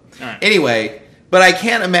 we could look. All right. Anyway, but I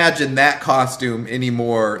can't imagine that costume any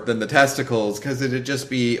more than the testicles because it'd just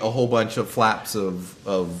be a whole bunch of flaps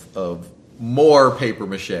of more paper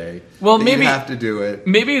mache. Well, that maybe you have to do it.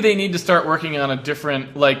 Maybe they need to start working on a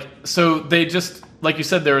different so they just, like you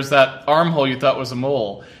said, there was that armhole you thought was a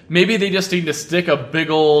mole. Maybe they just need to stick a big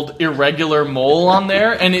old irregular mole on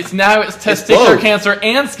there, and it's testicular both. cancer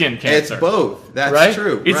and skin cancer. It's both. That's right?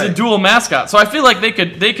 true. It's right. a dual mascot. So I feel like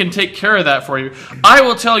they can take care of that for you. I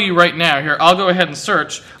will tell you right now. Here, I'll go ahead and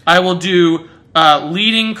search. I will do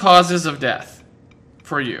leading causes of death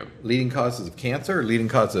for you. Leading causes of cancer or leading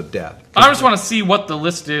causes of death? I just want to see what the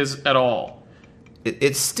list is at all.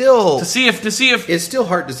 It's still To see if it's still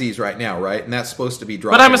heart disease right now, right? And that's supposed to be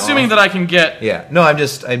dropping. but I'm assuming that I can get. Yeah. No, I'm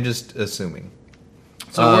just assuming.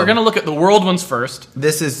 So we're going to look at the world ones first.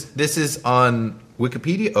 This is on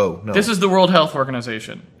Wikipedia. Oh no. This is the World Health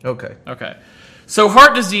Organization. okay. Okay. So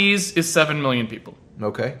heart disease is 7 million people.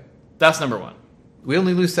 Okay. That's number one. We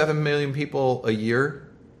only lose 7 million people a year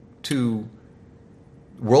to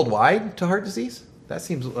worldwide to heart disease. That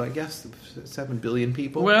seems, I guess, 7 billion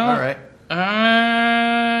people. Well, all right.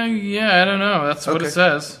 Yeah, I don't know. That's what Okay. it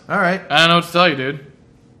says. All right. I don't know what to tell you, dude.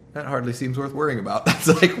 That hardly seems worth worrying about. That's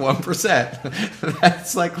like 1%.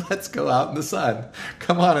 That's like, let's go out in the sun.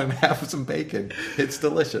 Come on and have some bacon. It's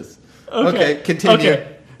delicious. Okay, continue.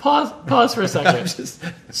 Okay. Pause for a second. Just-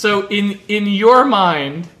 So in your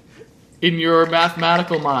mind, in your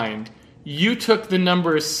mathematical mind, you took the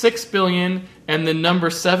numbers 6 billion and the number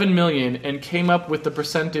 7 million and came up with the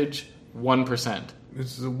percentage 1%.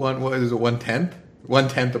 This is what is it? 1/10?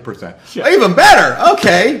 1/10 of percent. Yeah. Oh, even better.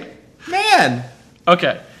 Okay, man.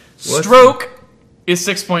 Okay. What's- Stroke is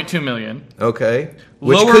 6.2 million. Okay.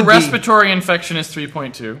 Which Lower could be- respiratory infection is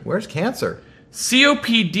 3.2. Where's cancer?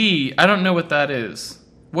 COPD, I don't know what that is.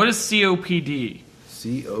 What is COPD?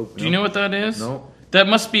 Do Do you know what that is? No. That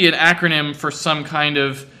must be an acronym for some kind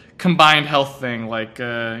of combined health thing, like,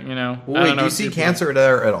 I Wait, don't do know. you see cancer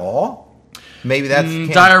there at all? Maybe that's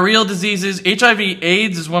Diarrheal diseases, HIV,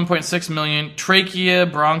 AIDS is 1.6 million, trachea,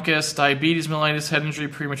 bronchus, diabetes, mellitus, head injury,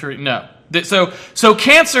 premature. No. So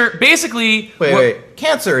cancer, basically. Wait.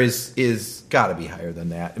 Cancer is got to be higher than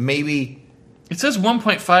that. Maybe. It says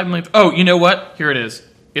 1.5 million. Oh, you know what? Here it is.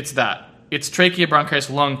 It's that. It's trachea, bronchitis,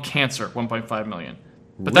 lung cancer, 1.5 million.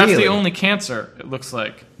 But that's Really? the only cancer, it looks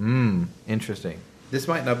like. Interesting. This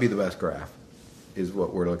might not be the best graph, is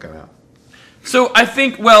what we're looking at. So I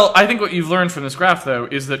think what you've learned from this graph, though,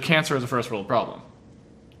 is that cancer is a first world problem.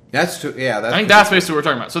 That's true. Yeah, I think that's basically what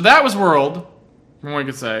we're talking about. So that was world, from what we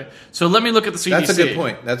could say. So let me look at the CDC. That's a good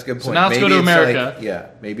point. That's a good point. So now let's go Maybe to it's America.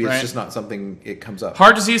 like- maybe it's Right? just not something it comes up.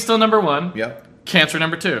 Heart disease still number 1. Yep. Cancer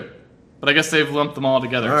number 2. But I guess they've lumped them all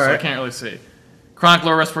together, All so I right. can't really see. Chronic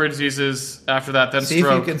lower respiratory diseases after that, then See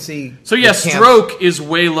stroke. if you can see. So yeah, the cancer. stroke is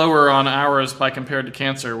way lower on ours by compared to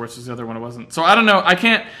cancer, which is the other one it wasn't. So I don't know. I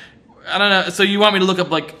don't know. So you want me to look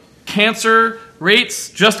up like cancer rates,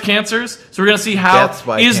 just cancers? So we're gonna see how Deaths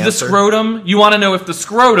by is the cancer. scrotum? You want to know if the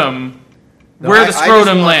scrotum, No, where I the just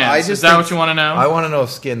scrotum want- lands? I Is just that think- what you want to know? I want to know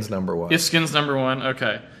if skin's number one. If skin's number 1,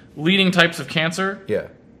 okay. Leading types of cancer Yeah.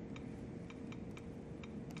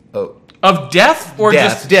 Oh, of death or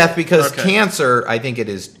just death because Okay. cancer. I think it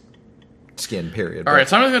is skin. Period. All right,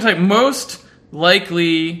 so I'm just going to type most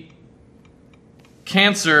likely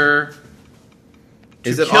cancer.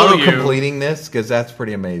 Is to it kill auto you. completing this? Because that's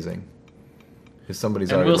pretty amazing. If somebody's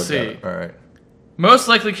And already we'll looked see. at it. All right. Most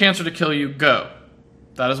likely cancer to kill you, go.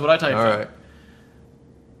 That is what I typed All in. right.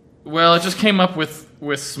 Well, it just came up with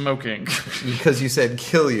smoking. Because you said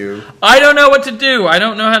kill you. I don't know what to do. I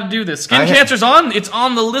don't know how to do this. Skin I ha- cancer's on. It's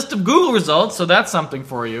on the list of Google results, so that's something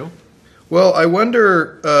for you. Well, I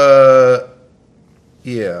wonder.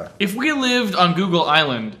 Yeah, If we lived on Google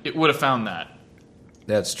Island, it would have found that.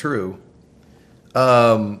 that's true.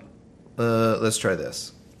 Let's try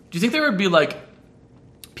this. Do you think there would be like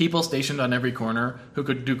people stationed on every corner who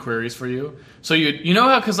could do queries for you? So you know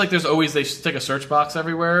how because like there's always they stick a search box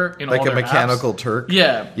everywhere in Like all a their mechanical apps? Turk.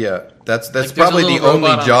 Yeah, Yeah, that's Like, there's a probably the little robot only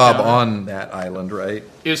on the job counter. on that island, right?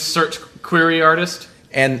 is search query artist.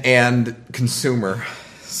 And consumer.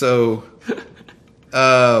 So,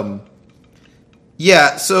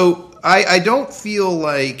 yeah. So I don't feel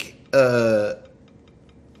like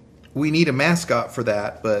we need a mascot for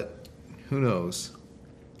that, but who knows?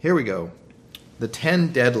 Here we go. The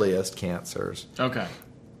 10 deadliest cancers. Okay,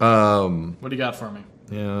 What what do you got for me?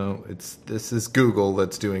 this is Google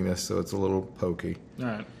that's doing this, so it's a little pokey. All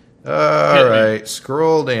right. All Hit me. right,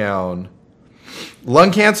 scroll down.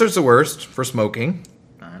 Lung cancer's the worst for smoking.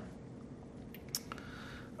 All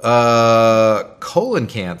right. Colon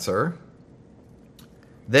cancer.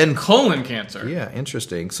 Then Colon cancer. yeah,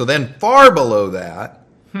 interesting. So then far below that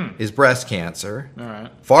is breast cancer. All right.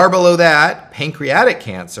 Far below that, pancreatic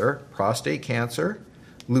cancer, prostate cancer,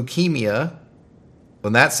 leukemia.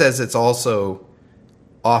 And that says it's also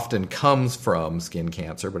often comes from skin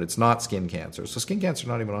cancer, but it's not skin cancer. So skin cancer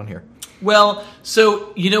not even on here. Well,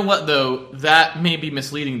 so you know what though? That may be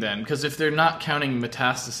misleading then, because if they're not counting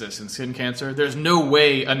metastasis in skin cancer, there's no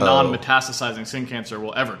way a non-metastasizing skin cancer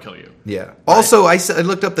will ever kill you. Yeah. Also, I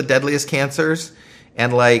looked up the deadliest cancers,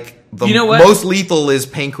 and like the You know what? most lethal is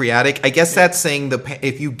pancreatic. I guess that's saying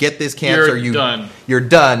if you get this cancer, You're done. You're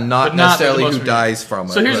done. Not But not necessarily the most who dies from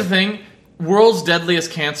it. So here's but the thing: world's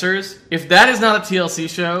deadliest cancers. If that is not a TLC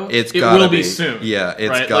show, It's it gotta will be be. soon. Yeah, it's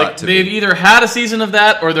right? got like, to they've be. either had a season of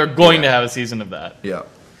that or they're going Yeah. to have a season of that. Yeah.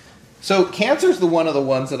 So cancer's the one of the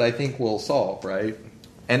ones that I think we'll solve, right?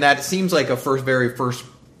 And that seems like a very first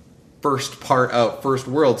part of first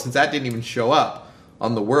world, since that didn't even show up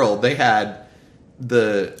on the world. They had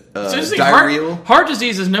the So interesting, diarrheal. heart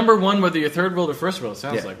disease is number 1 whether you're third world or first world. It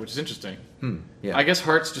sounds Yeah. like, which is interesting. Yeah. I guess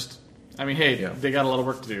hearts just. I mean, hey, Yeah. they got a lot of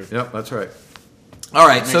work to do. Yep, that's right. All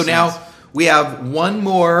right, so Makes now sense. we have one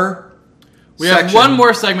more. We have section, one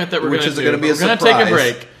more segment that we're which going is to do. gonna be a We're going to take a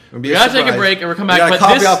surprise. break. It'll be We a gotta take a surprise. break and we'll come We back. gotta But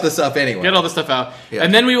copy this, off the stuff anyway. get all this stuff out, Yeah.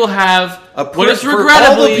 and then we will have what is for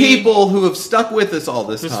regrettably all the people who have stuck with us all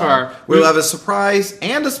this This time. far. We'll have a surprise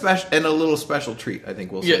and a little special treat. I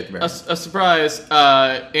think we'll say at the very end. a surprise,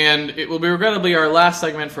 and it will be regrettably our last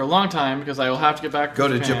segment for a long time because I will have to get back. Go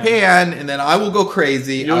to Japan, and then I will go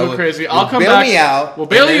crazy. You'll go crazy. You'll I'll come bail back. me out. We'll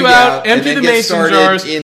bail and then you get out. Empty and then the get mason started jars. in